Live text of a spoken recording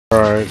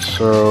Alright,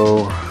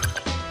 so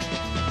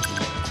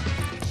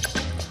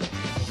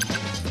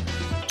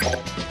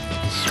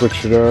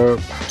switch it up.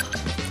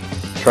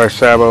 Try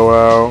Sabo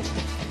out.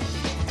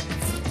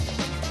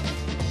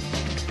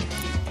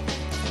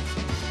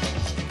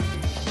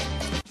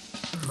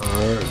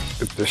 Alright,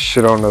 get this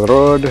shit on the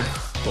road.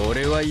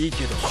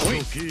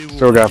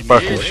 Still got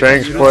fucking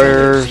Shanks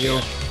players.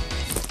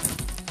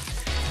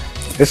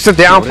 It's the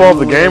downfall of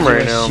the game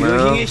right now,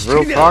 man.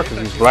 Real talk is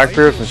these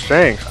Blackbeards and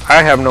Shanks.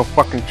 I have no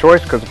fucking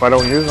choice because if I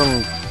don't use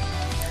them,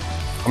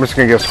 I'm just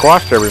gonna get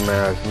squashed every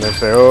match. And they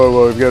say, oh,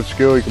 well, if you got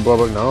skill, you can blah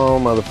blah. No,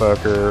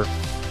 motherfucker.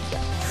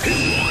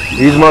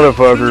 These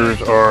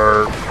motherfuckers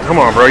are. Come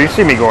on, bro. You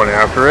see me going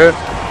after it.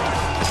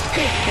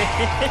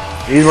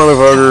 These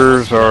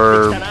motherfuckers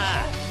are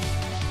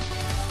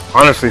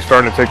honestly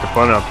starting to take the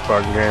fun out of the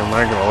fucking game. I'm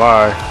not gonna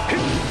lie.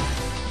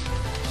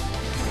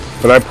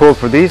 But I pulled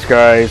for these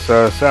guys,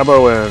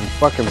 Sabo and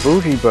fucking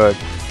Bougie, but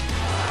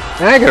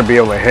I ain't gonna be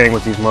able to hang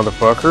with these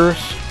motherfuckers.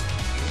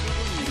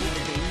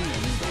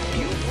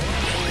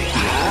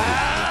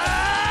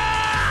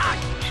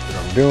 That's what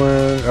I'm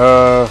doing.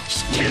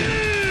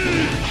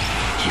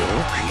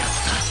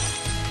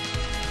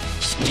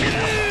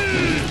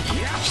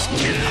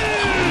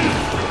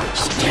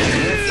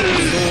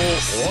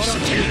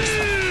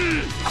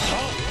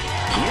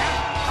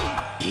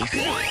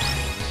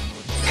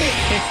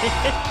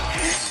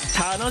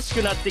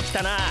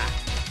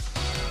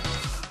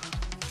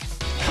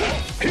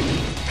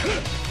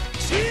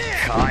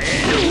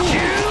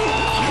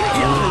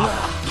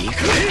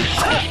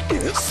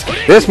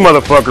 This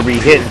motherfucker be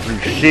hitting through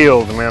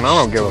shields, man. I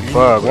don't give a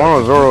fuck.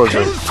 Wano Zoro is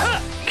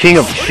the king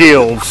of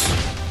shields.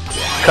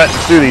 Cutting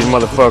through these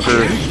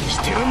motherfuckers.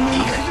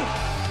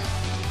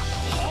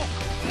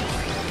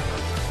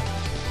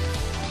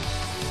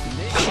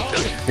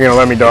 You gonna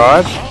let me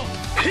dodge?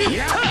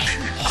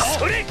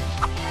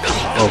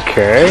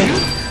 Okay.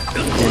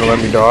 You gonna let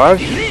me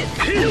dodge?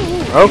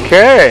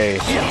 Okay.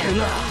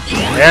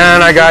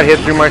 And I got hit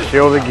through my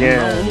shield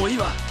again.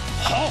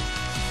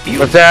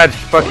 Let's add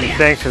fucking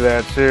Shanks to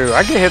that too.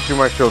 I get hit through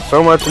my shield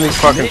so much in these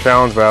fucking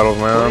challenge battles,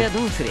 man.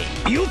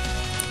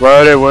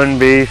 But it wouldn't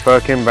be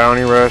fucking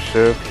Bounty Rush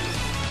if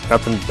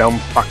nothing dumb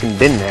fucking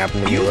didn't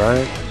happen to me,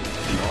 right?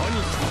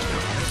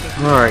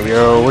 Alright,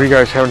 yo. What are you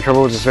guys having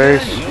trouble with this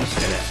ace?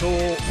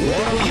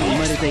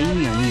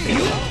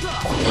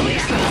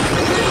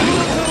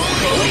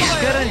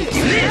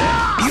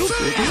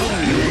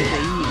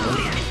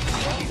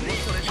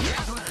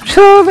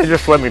 So they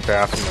just let me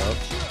pass him up.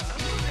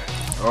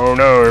 Oh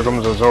no, here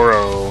comes a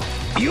Zoro.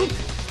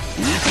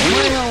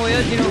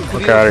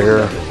 Look out of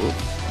here.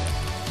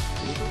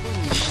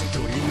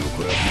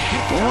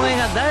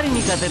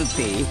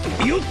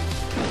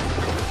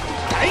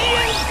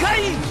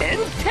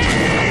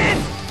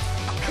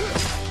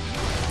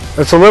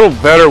 It's a little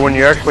better when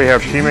you actually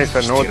have teammates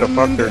that know what the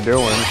fuck they're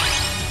doing.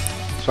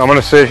 So I'm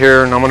gonna sit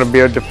here and I'm gonna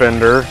be a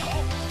defender.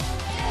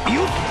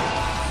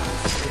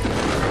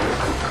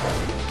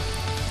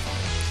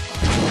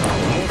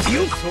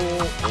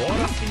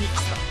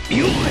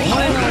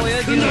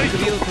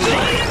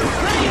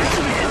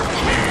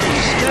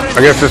 I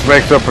guess this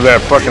makes up for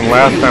that fucking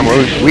last time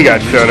we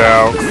got shut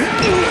out.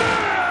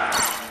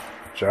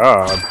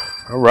 Job.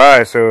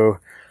 Alright, so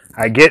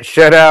I get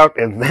shut out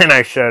and then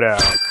I shut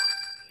out.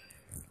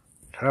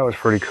 That was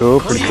pretty cool,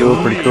 pretty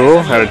cool, pretty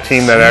cool. Had a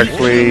team that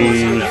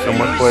actually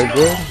somewhat played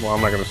good. Well,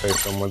 I'm not going to say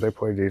somewhat, they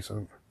played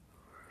decent.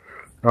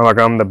 Not like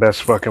I'm the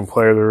best fucking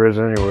player there is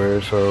anyway,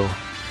 so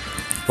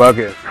fuck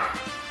it.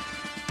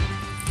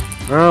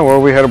 Oh, well,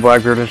 we had a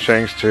Blackbeard and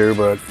Shanks too,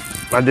 but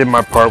I did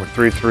my part with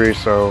 3-3,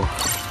 so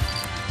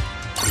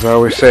as I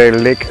always say,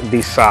 lick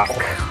the sock.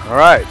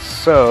 Alright,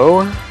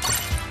 so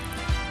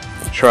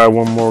try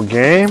one more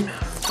game.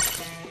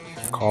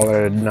 Call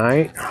it a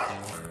night.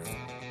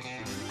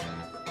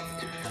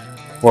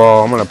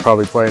 Well, I'm gonna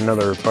probably play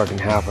another fucking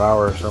half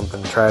hour or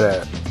something. Try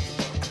to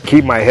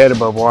keep my head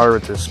above water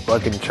with this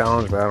fucking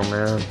challenge battle,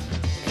 man.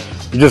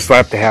 You just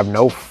have to have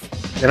no,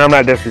 and I'm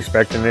not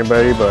disrespecting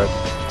anybody, but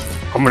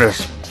I'm gonna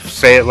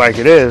say it like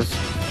it is.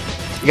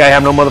 You gotta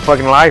have no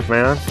motherfucking life,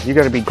 man. You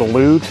gotta be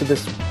glued to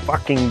this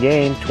fucking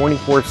game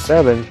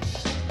 24/7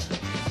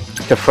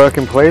 to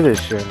fucking play this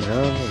shit,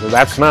 man.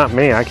 That's not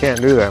me. I can't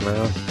do that,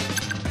 man.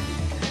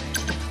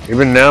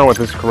 Even now with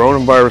this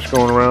coronavirus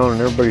going around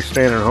and everybody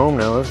staying at home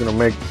now, it's gonna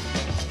make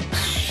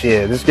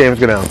shit. This game's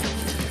gonna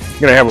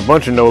have a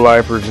bunch of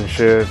no-lifers and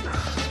shit.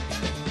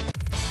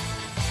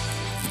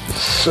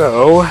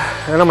 So,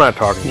 and I'm not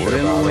talking shit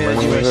about them. I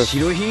mean, just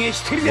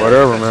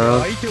whatever,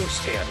 man.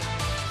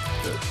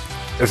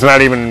 It's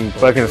not even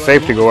fucking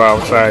safe to go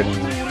outside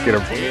and get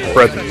a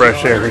breath of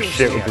fresh air and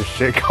shit with this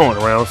shit going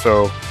around.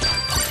 So,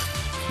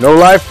 no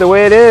life the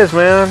way it is,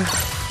 man.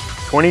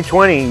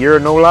 2020, year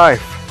of no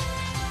life.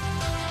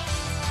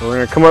 So we're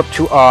gonna come up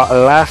to our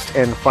last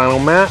and final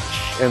match,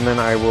 and then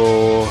I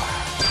will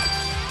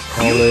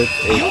call it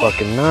a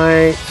fucking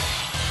night.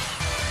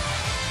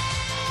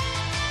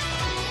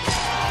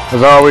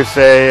 As I always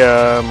say,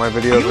 my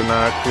videos are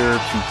not here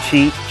to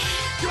teach.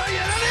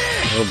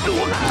 Oh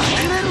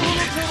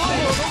boy.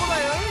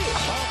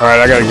 Alright,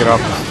 I gotta get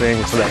off this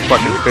thing before that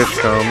fucking fish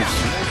comes.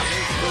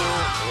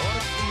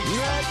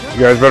 You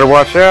guys better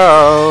watch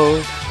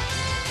out.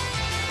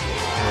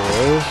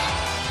 There it is.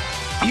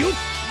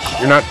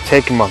 You're not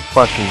taking my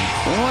fucking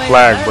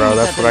flag, bro.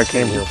 That's what I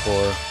came here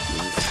for.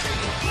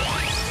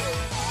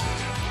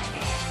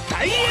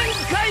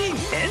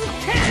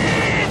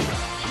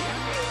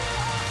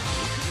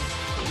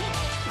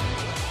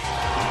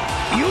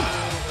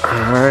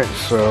 Alright,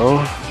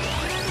 so...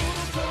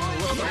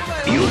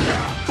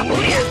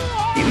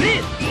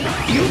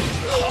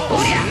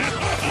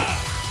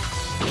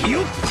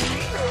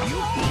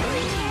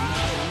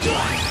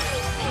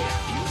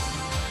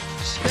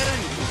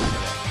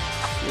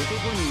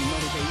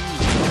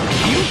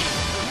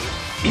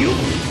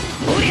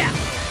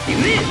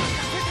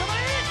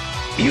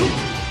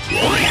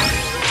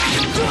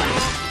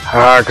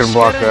 I couldn't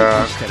block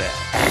that.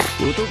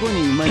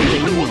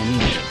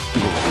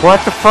 What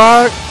the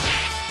fuck?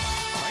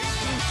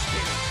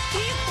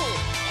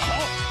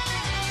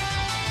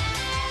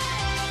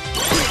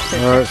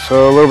 Alright,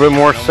 so a little bit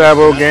more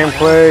Sabo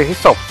gameplay. He's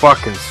so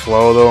fucking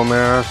slow though,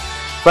 man.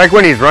 It's like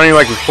when he's running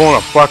like he's pulling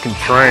a fucking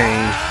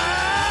train.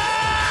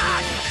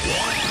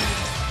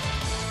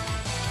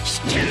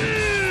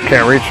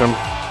 Can't reach him.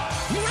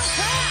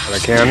 But I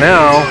can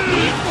now.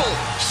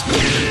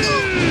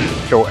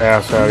 Get your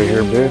ass out of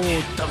here,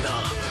 bitch.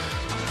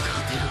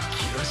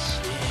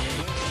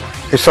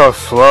 He's so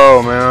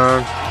slow,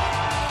 man.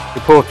 He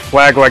pulls the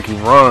flag like he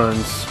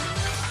runs.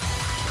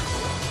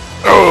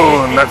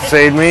 Oh, and that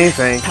saved me.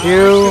 Thank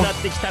you.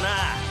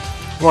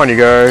 Come on, you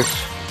guys.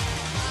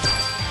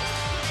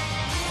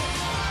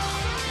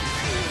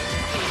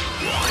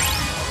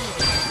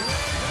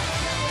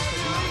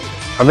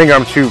 I think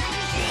I'm too...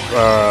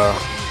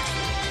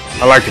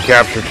 I like to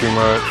capture too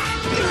much.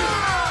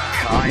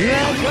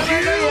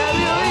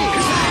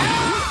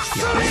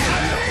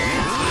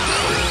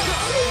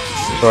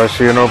 So I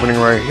see an opening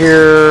right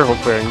here.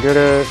 Hopefully I can get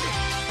it.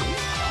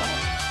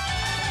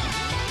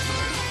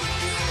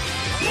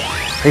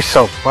 He's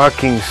so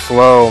fucking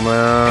slow,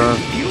 man.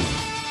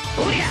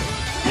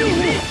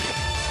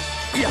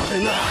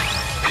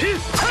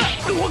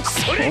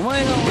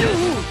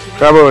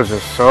 Sabo is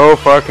just so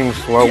fucking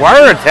slow. Why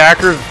are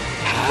attackers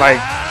like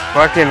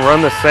fucking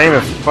run the same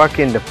as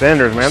fucking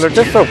defenders, man? They're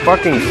just so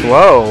fucking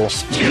slow.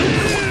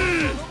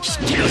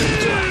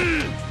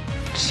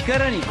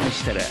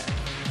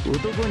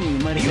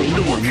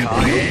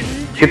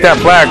 Get that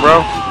flag,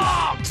 bro.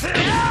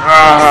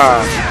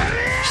 Ah.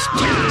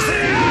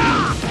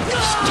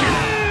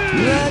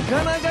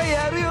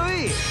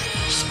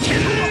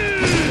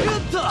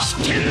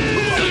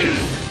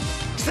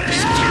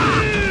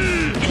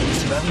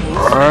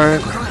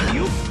 Alright.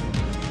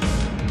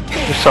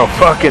 You're so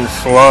fucking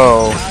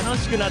slow.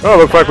 Oh,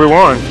 looks like we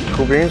won.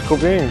 Cool beans, cool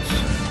beans.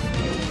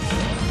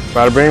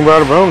 Bada bing,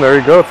 bada boom. There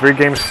you go. 3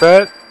 game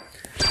set.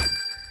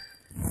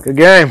 Good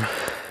game.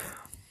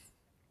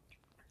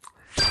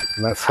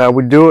 And that's how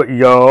we do it,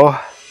 y'all.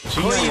 These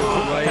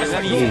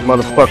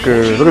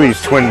motherfuckers. Look at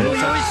these twin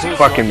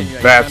fucking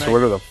bats or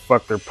whatever the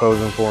fuck they're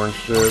posing for and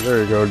shit.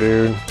 There you go,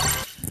 dude.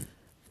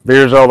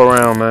 Beers all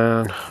around,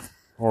 man.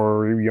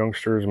 Or you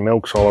youngsters,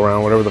 milks all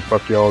around, whatever the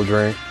fuck y'all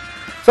drink.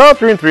 So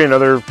 3-3,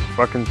 another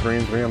fucking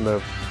 3-3. I'm the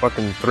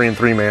fucking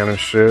 3-3 man and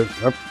shit.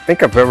 I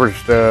think I've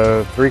averaged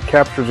 3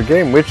 captures a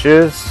game, which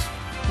is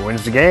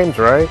wins the games,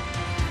 right?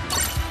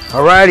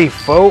 Alrighty,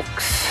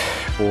 folks,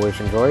 boys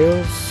and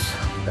girls.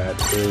 That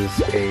is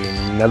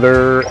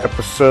another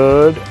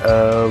episode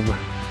of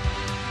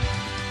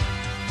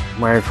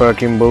my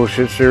fucking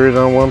bullshit series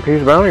on One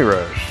Piece Bounty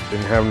Rush.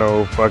 Didn't have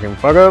no fucking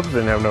fuck-ups,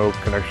 didn't have no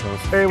connection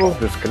unstable,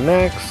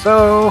 disconnects,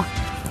 so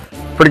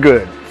pretty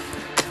good.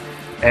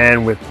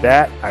 And with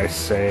that, I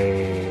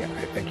say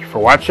I thank you for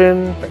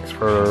watching. Thanks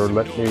for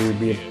letting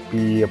me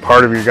be a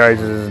part of your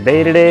guys'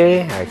 day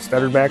today. I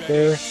stuttered back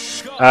there.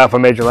 If I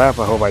made you laugh,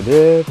 I hope I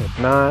did. If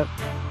not,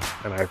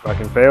 then I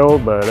fucking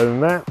failed. But other than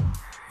that,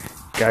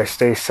 guys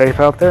stay safe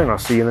out there, and I'll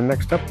see you in the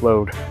next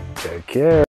upload. Take care.